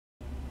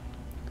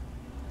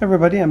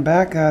Everybody, I'm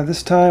back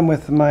this time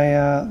with my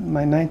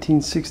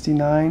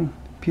 1969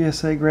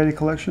 PSA graded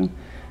collection.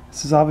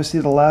 This is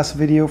obviously the last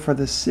video for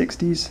the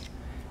 60s.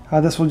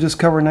 This will just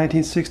cover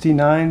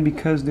 1969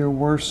 because there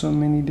were so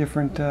many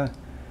different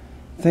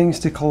things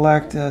to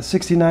collect.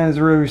 69 is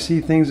where we see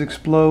things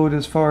explode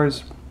as far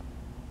as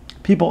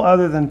people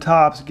other than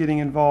Topps getting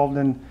involved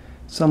in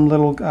some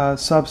little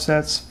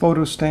subsets,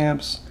 photo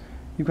stamps.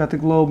 You've got the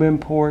Globe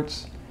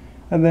imports.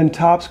 And then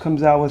Topps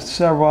comes out with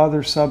several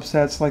other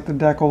subsets like the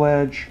Decal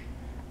Edge.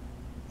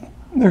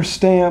 Their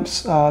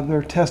stamps,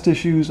 their test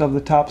issues of the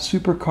Topps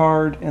Super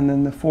Card, and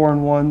then the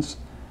 4-in-1s.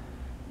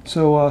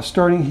 So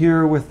starting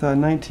here with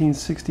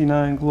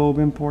 1969 Globe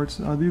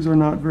imports. These are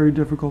not very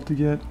difficult to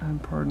get.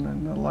 And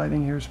pardon, the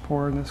lighting here is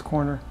poor in this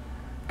corner.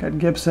 Got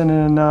Gibson in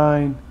a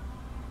 9,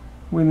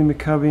 Willie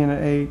McCovey in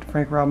an 8,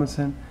 Frank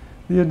Robinson.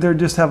 They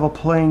just have a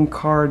plain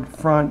card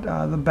front.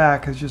 The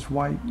back is just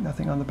white,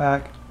 nothing on the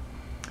back.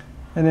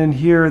 And then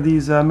here,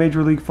 these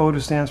Major League photo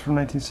stamps from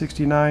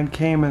 1969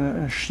 came in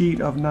a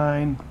sheet of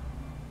 9.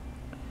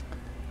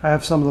 I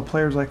have some of the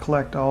players I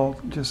collect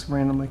all just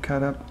randomly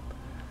cut up.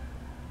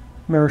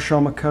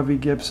 Marichal, McCovey,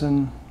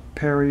 Gibson,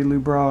 Perry, Lou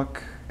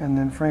Brock, and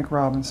then Frank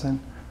Robinson.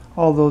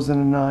 All those in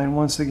a 9.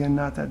 Once again,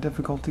 not that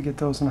difficult to get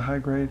those in a high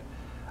grade.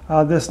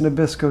 This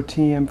Nabisco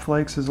TM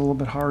Flakes is a little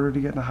bit harder to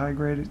get in a high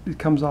grade. It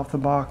comes off the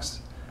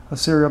box,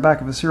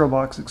 back of a cereal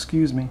box,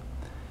 excuse me.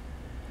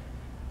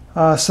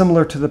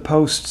 Similar to the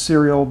post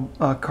serial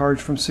cards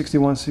from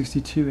 61,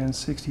 62, and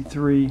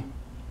 63.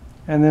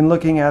 And then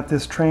looking at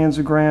this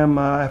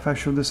transogram, if I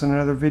showed this in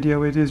another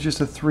video, it is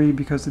just a 3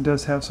 because it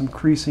does have some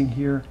creasing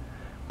here,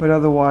 but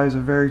otherwise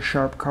a very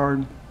sharp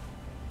card.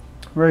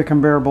 Very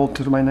comparable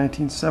to my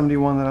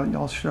 1971 that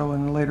I'll show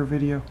in a later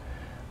video.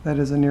 That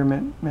is a near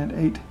mint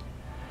 8.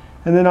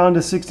 And then on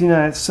to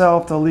 69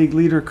 itself, the league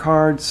leader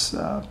cards.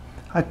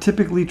 I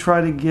typically try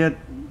to get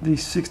the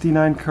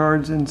 69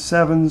 cards in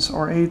 7s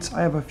or 8s.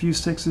 I have a few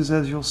 6s,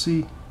 as you'll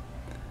see.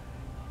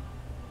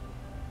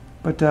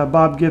 But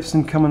Bob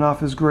Gibson, coming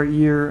off his great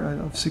year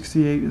of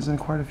 68, is in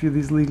quite a few of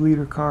these league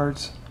leader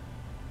cards.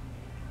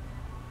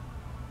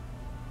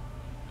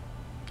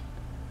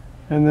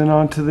 And then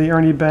on to the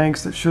Ernie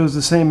Banks that shows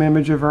the same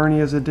image of Ernie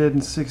as it did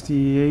in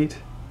 68.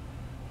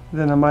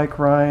 Then a Mike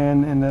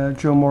Ryan and a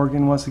Joe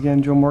Morgan. Once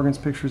again, Joe Morgan's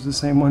picture is the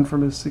same one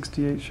from his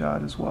 68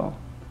 shot as well.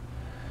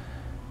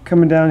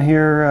 Coming down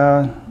here,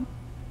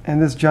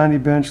 and this Johnny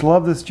Bench.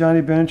 Love this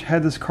Johnny Bench.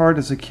 Had this card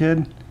as a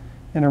kid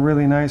in a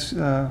really nice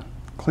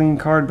clean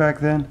card back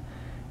then,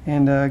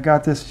 and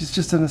got this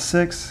just in a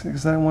 6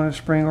 because I didn't want to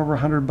spring over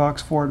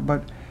 $100 for it.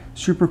 But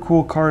super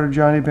cool card of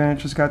Johnny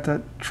Bench. It's got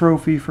that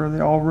trophy for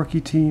the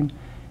all-rookie team,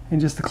 and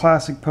just the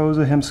classic pose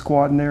of him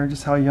squatting there, and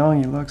just how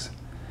young he looks.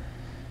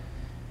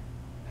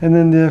 And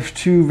then there's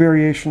 2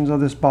 variations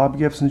of this Bob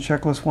Gibson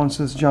checklist. One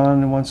says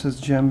John and one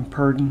says Jim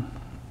Purdon.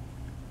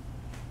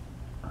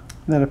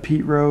 Then a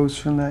Pete Rose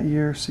from that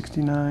year,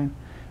 69.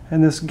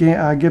 And this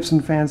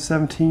Gibson Fan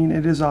 17,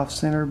 it is off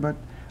center, but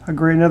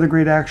another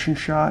great action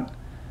shot.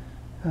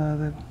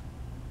 The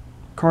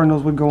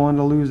Cardinals would go on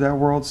to lose that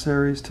World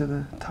Series to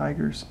the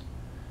Tigers.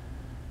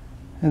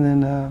 And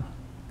then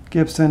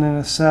Gibson in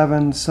a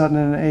 7, Sutton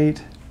in an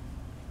 8.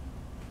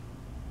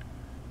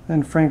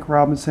 Then Frank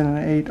Robinson in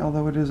an 8,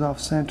 although it is off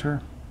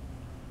center.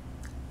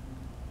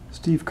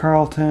 Steve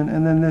Carlton,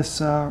 and then this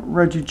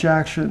Reggie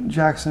Jackson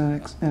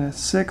in a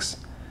 6.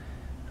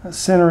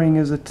 Centering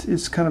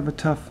is kind of a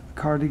tough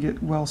card to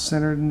get well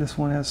centered, and this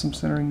one has some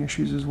centering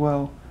issues as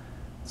well.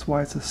 That's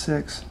why it's a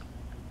 6.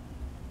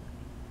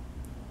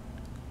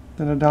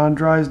 Then a Don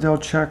Drysdale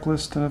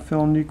checklist and a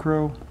Phil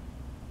Necro.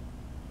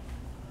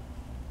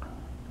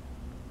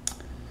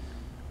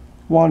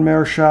 Juan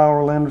Marichal,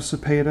 Orlando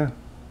Cepeda.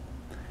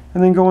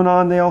 And then going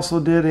on, they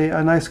also did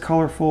a nice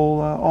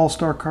colorful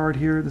all-star card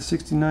here, the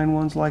 69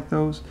 ones like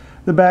those.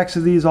 The backs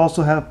of these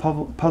also have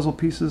puzzle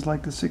pieces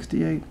like the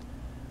 68.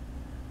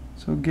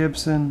 So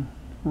Gibson,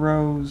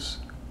 Rose,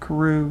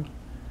 Carew,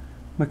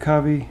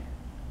 McCovey.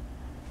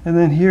 And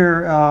then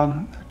here,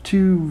 one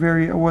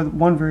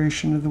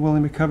variation of the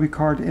Willie McCovey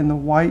card in the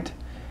white.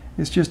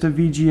 It's just a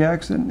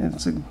VGX, and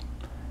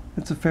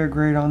it's a fair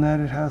grade on that.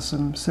 It has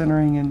some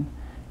centering and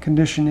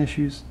condition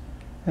issues.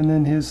 And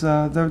then his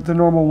the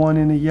normal one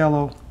in a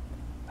yellow,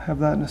 have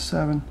that in a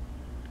 7.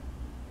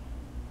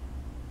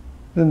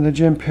 Then the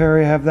Jim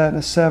Perry, have that in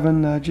a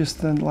 7,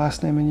 just the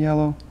last name in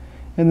yellow.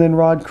 And then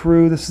Rod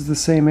Carew, this is the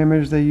same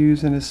image they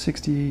use in his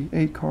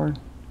 68 card.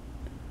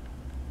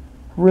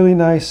 Really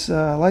nice.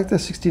 I like the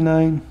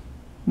 69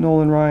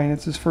 Nolan Ryan.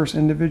 It's his first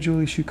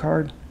individual issue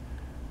card.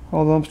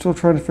 Although I'm still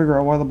trying to figure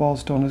out why the ball's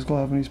still in his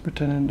glove and he's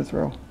pretending to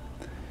throw.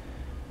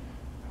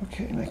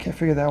 Okay, and I can't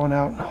figure that one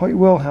out. Hoyt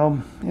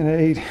Wilhelm in an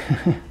 8.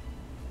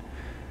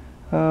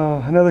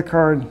 Another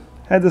card.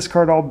 Had this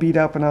card all beat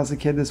up when I was a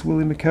kid. This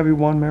Willie McCovey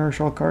Juan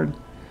Marichal card.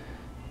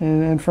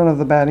 And in front of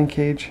the batting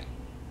cage.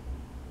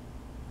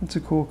 That's a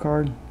cool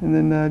card. And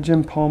then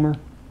Jim Palmer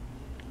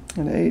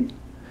in 8.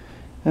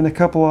 And a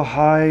couple of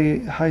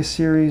high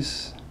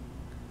series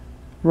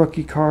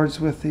rookie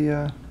cards with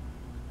the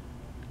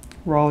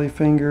Raleigh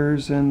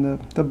Fingers, and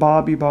the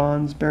Bobby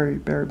Bonds, Barry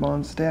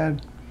Bonds'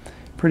 dad.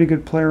 Pretty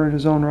good player in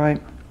his own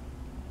right.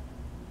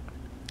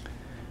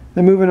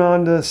 Then moving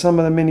on to some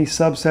of the mini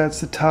subsets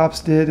the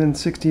Topps did in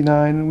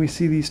 '69, and we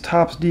see these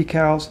Topps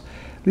decals.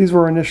 These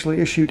were initially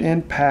issued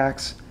in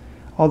packs,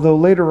 although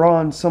later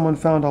on someone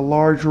found a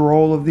large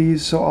roll of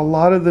these, so a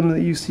lot of them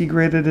that you see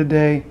graded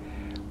today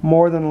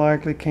more than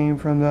likely came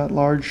from that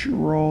large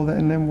roll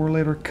and then were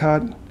later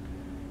cut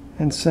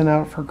and sent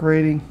out for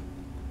grading.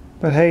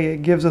 But hey,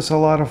 it gives us a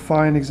lot of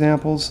fine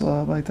examples,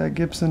 like that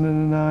Gibson in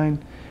a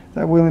 9,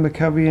 that Willie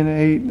McCovey in an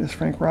 8, this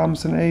Frank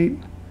Robinson 8.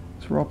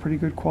 These were all pretty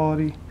good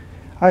quality.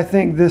 I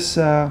think this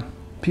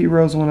Pete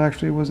Rose one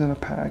actually was in a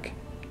pack.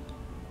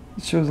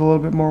 It shows a little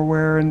bit more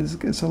wear, and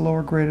it's a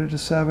lower graded to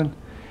 7.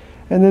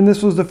 And then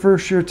this was the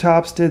first year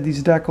Topps did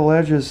these decal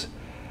edges.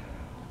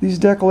 These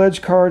decal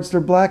edge cards,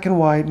 they're black and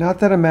white, not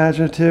that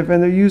imaginative,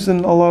 and they're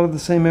using a lot of the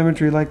same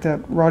imagery, like that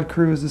Rod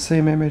Carew is the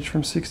same image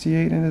from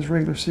 '68 and his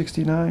regular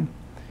 '69.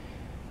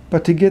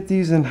 But to get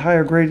these in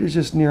higher grade is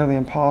just nearly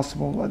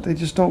impossible. They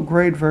just don't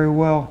grade very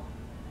well.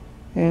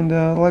 And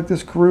like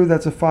this Carew,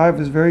 that's a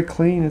 5, is very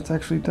clean. It's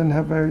actually doesn't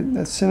have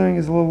that centering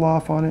is a little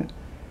off on it,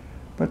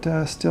 but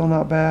still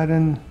not bad.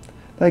 And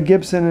that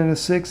Gibson in a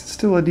 6, it's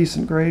still a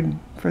decent grade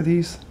for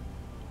these.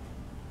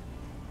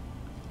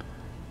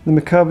 The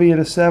McCovey in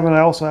a 7, I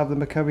also have the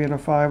McCovey in a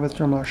 5,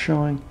 which I'm not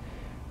showing,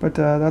 but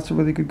that's a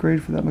really good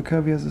grade for that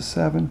McCovey as a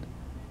 7.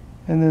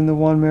 And then the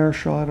Juan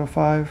Marichal at a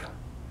 5.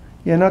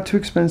 Yeah, not too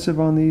expensive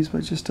on these,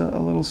 but just a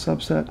little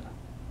subset.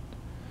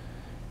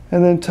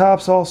 And then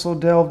Topps also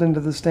delved into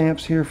the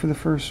stamps here for the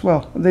first,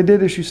 well, they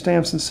did issue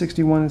stamps in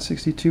 '61 and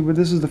 '62, but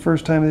this is the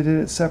first time they did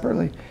it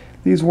separately.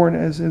 These weren't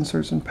as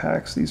inserts in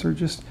packs.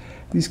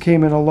 These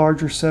came in a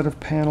larger set of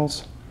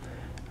panels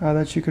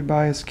that you could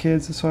buy as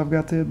kids. So I've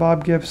got the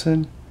Bob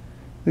Gibson,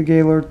 the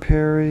Gaylord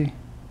Perry,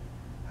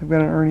 I've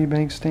got an Ernie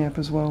Banks stamp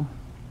as well.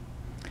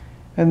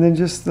 And then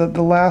just the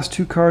last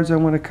 2 cards I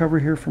want to cover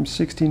here from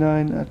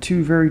 '69,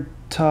 2 very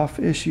tough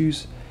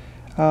issues.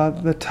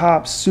 The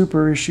Topps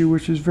Super issue,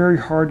 which is very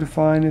hard to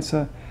find. It's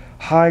a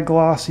high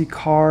glossy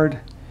card,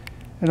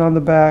 and on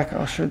the back,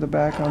 I'll show the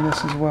back on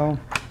this as well.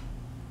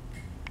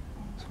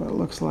 That's what it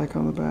looks like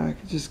on the back.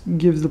 It just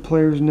gives the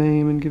player's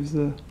name and gives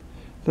the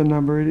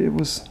number. It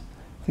was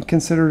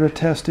considered a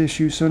test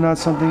issue, so not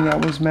something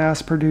that was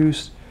mass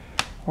produced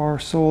or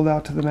sold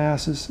out to the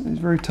masses. It's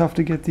very tough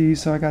to get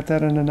these, so I got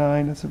that in a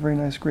 9. That's a very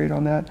nice grade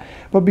on that.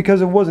 But because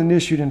it wasn't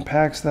issued in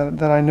packs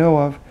that I know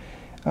of,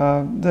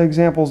 the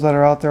examples that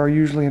are out there are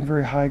usually in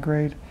very high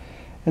grade.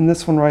 And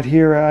this one right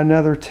here,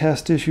 another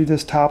test issue,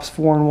 this Topps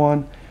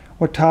 4-in-1.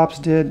 What Topps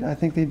did, I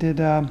think they did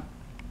a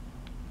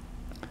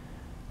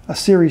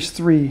Series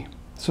 3.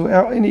 So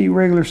any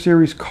regular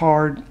series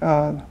card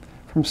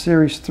from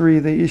Series 3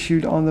 they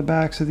issued on the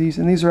backs of these,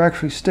 and these are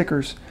actually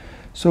stickers.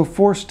 So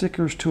 4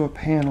 stickers to a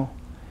panel.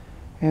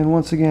 And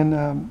once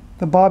again,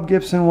 the Bob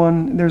Gibson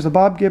one, there's a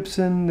Bob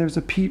Gibson, there's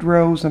a Pete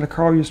Rose, and a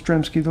Carl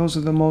Yastrzemski. Those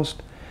are the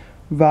most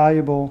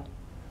valuable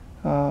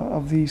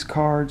of these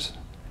cards.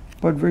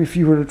 But if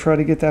you were to try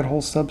to get that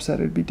whole subset,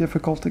 it'd be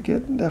difficult to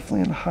get,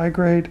 definitely in a high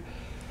grade.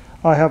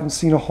 I haven't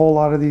seen a whole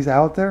lot of these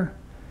out there.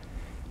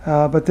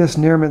 But this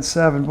Nearman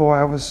 7, boy,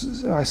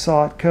 I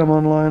saw it come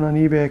online on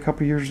eBay a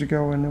couple years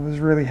ago, and I was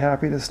really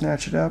happy to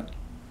snatch it up.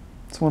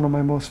 It's one of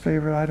my most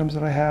favorite items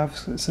that I have,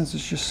 since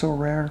it's just so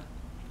rare.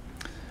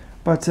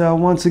 But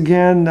once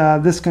again,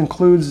 this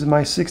concludes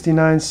my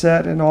 '69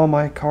 set and all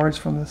my cards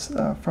from the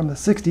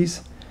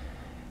 '60s.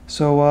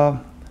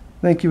 So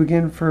thank you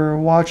again for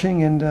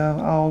watching, and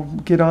I'll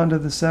get on to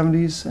the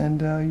 '70s,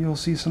 and you'll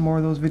see some more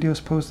of those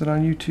videos posted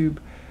on YouTube.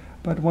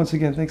 But once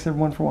again, thanks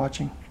everyone for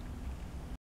watching.